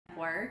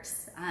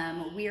Works.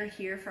 We are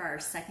here for our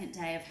second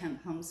day of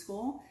Hemp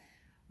Homeschool,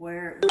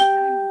 where we're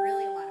having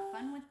really a lot of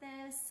fun with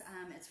this.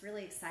 It's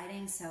really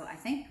exciting, so I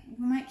think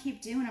we might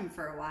keep doing them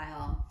for a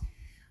while.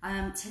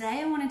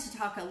 Today I wanted to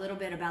talk a little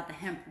bit about the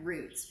hemp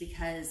roots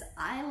because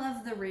I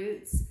love the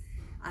roots.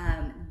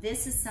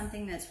 This is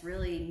something that's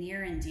really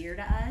near and dear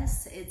to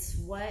us. It's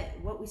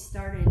what we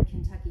started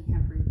Kentucky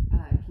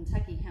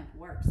Hemp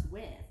Works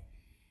with.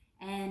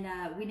 And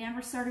we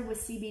never started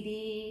with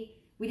CBD.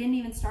 We didn't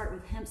even start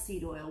with hemp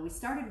seed oil. We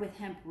started with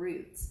hemp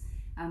roots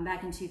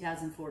back in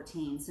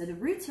 2014. So the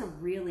roots are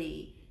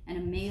really an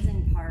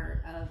amazing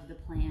part of the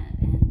plant.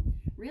 And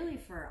really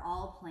for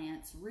all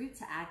plants, roots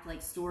act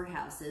like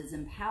storehouses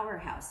and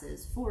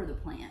powerhouses for the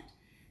plant.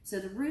 So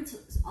the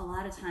roots a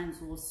lot of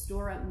times will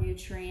store up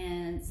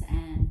nutrients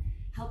and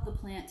help the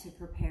plant to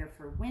prepare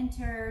for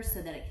winter so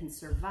that it can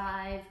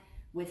survive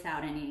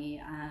without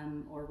any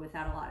or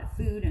without a lot of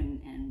food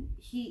and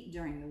heat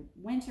during the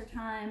winter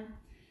time.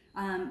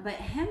 But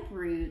hemp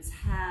roots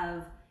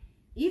have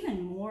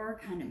even more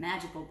kind of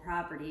magical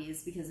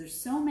properties because there's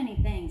so many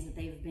things that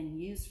they've been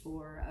used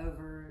for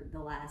over the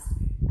last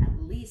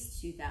at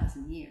least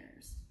 2,000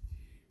 years.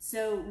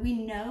 So we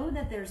know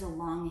that there's a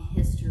long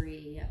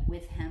history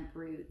with hemp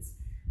roots,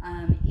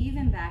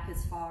 even back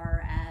as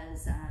far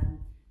as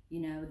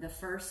the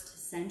 1st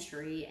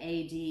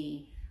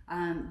century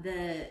AD.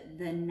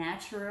 The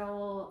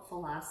natural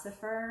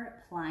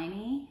philosopher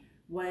Pliny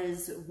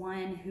was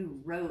one who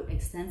wrote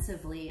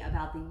extensively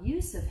about the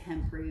use of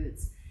hemp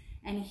roots,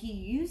 and he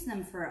used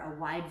them for a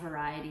wide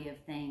variety of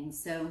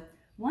things. So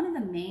one of the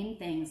main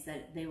things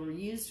that they were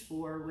used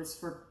for was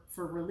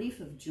for relief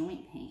of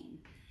joint pain.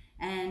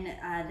 And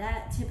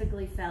that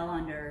typically fell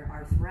under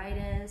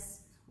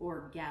arthritis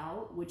or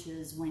gout, which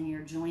is when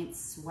your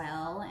joints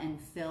swell and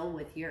fill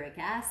with uric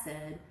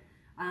acid.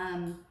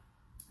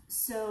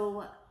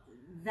 So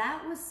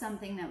that was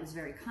something that was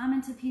very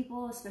common to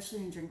people, especially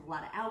when you drink a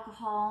lot of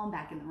alcohol.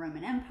 Back in the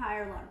Roman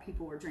Empire, a lot of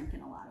people were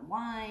drinking a lot of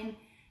wine,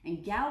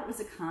 and gout was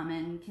a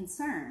common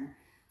concern.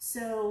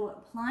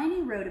 So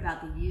Pliny wrote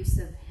about the use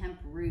of hemp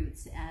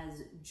roots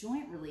as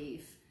joint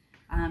relief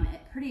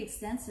pretty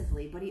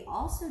extensively, but he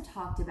also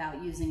talked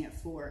about using it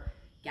for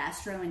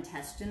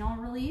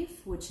gastrointestinal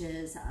relief, which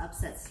is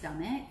upset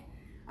stomach.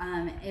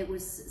 It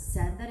was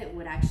said that it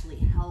would actually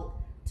help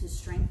to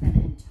strengthen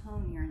and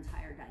tone your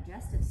entire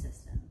digestive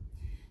system.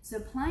 So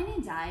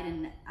Pliny died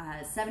in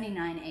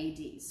 79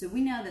 AD. So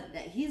we know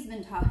that he's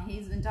been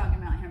talking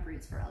about hemp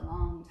roots for a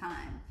long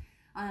time.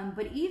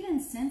 But even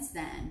since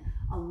then,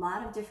 a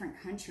lot of different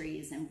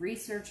countries and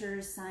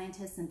researchers,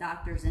 scientists, and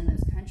doctors in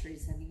those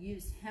countries have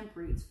used hemp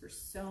roots for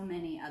so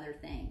many other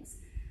things.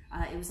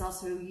 It was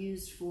also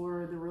used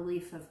for the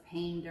relief of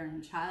pain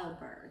during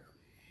childbirth.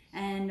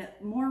 And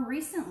more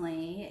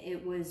recently,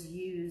 it was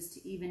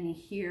used even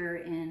here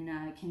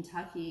in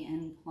Kentucky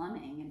in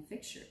plumbing and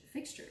fixtures.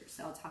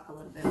 So I'll talk a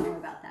little bit more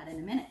about that in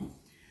a minute.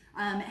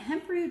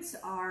 Hemp roots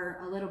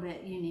are a little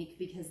bit unique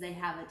because they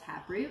have a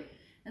taproot.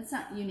 It's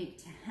not unique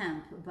to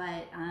hemp,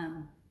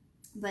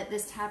 but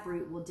this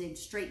taproot will dig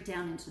straight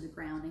down into the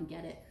ground and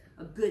get it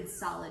a good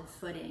solid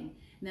footing.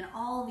 And then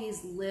all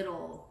these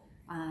little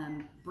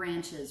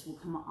branches will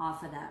come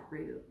off of that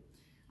root.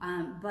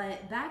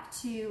 But back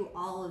to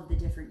all of the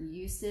different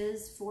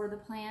uses for the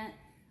plant,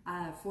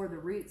 for the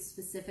roots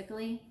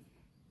specifically,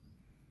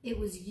 it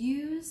was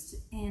used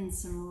in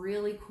some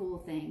really cool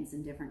things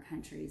in different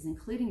countries,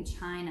 including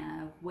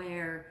China,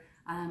 where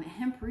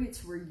hemp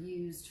roots were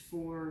used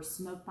for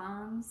smoke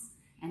bombs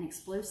and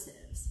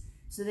explosives.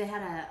 So they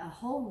had a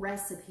whole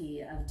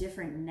recipe of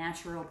different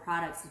natural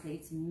products that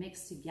they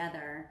mixed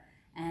together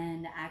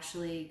and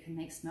actually could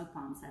make smoke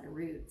bombs out of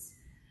roots.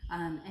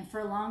 And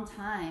for a long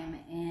time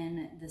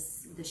in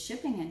the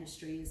shipping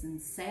industries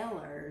and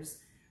sailors,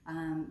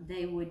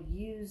 they would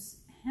use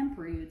hemp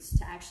roots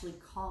to actually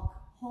caulk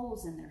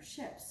holes in their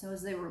ships. So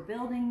as they were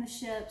building the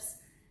ships,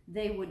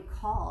 they would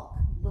caulk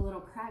the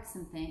little cracks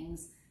and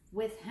things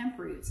with hemp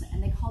roots,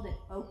 and they called it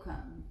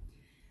oakum.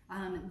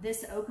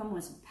 This oakum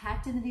was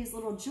packed into these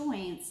little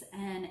joints,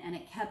 and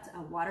it kept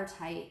a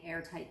watertight,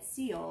 airtight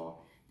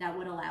seal that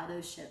would allow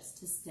those ships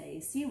to stay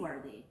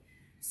seaworthy.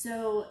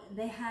 So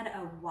they had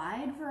a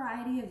wide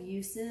variety of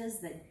uses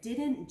that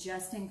didn't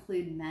just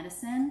include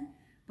medicine,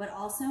 but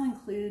also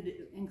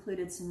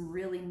included some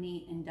really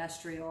neat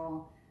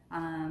industrial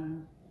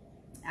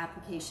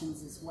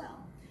applications as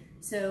well.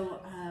 So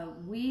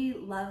we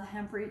love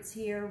hemp roots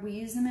here. We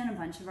use them in a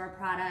bunch of our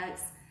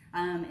products.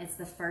 It's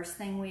the first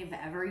thing we've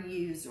ever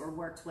used or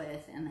worked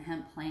with in the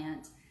hemp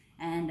plant.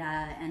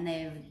 And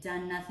they've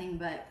done nothing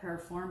but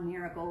perform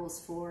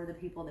miracles for the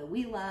people that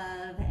we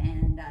love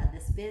and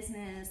this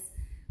business.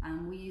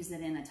 We use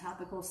it in a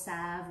topical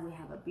salve. We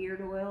have a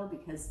beard oil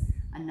because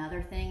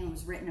another thing that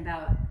was written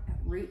about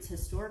roots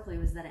historically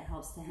was that it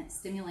helps to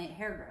stimulate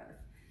hair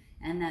growth.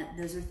 And that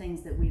those are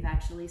things that we've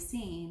actually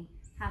seen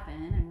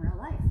happen in real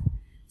life.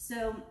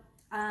 So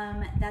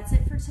that's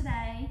it for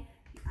today.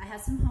 I have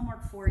some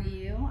homework for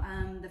you.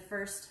 The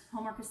first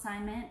homework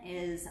assignment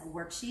is a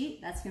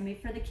worksheet. That's going to be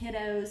for the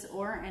kiddos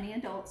or any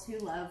adults who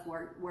love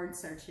word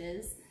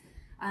searches.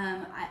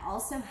 I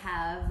also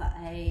have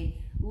a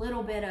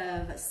little bit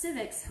of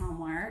civics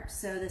homework.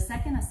 So the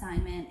second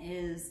assignment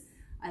is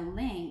a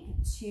link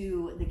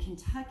to the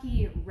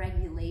Kentucky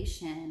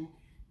regulation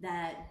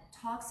that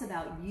talks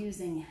about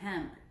using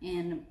hemp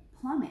in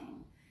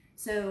plumbing.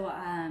 So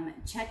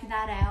check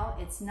that out.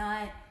 It's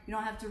not, you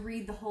don't have to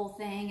read the whole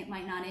thing. It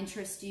might not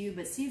interest you,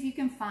 but see if you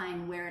can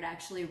find where it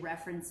actually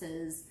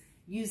references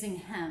using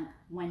hemp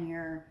when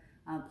you're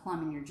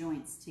plumbing your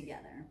joints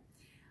together.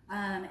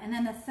 And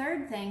then the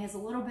third thing is a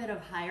little bit of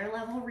higher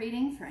level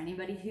reading for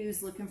anybody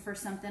who's looking for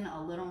something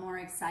a little more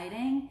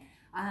exciting.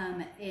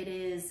 It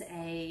is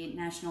a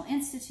National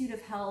Institute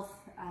of Health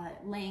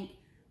link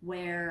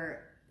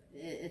where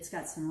it's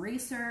got some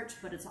research,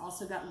 but it's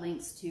also got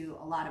links to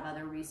a lot of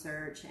other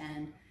research.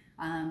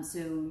 And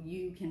so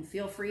you can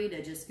feel free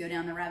to just go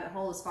down the rabbit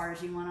hole as far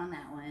as you want on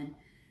that one.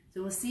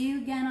 So we'll see you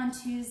again on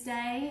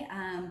Tuesday.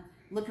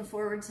 Looking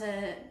forward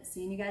to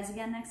seeing you guys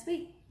again next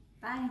week.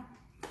 Bye.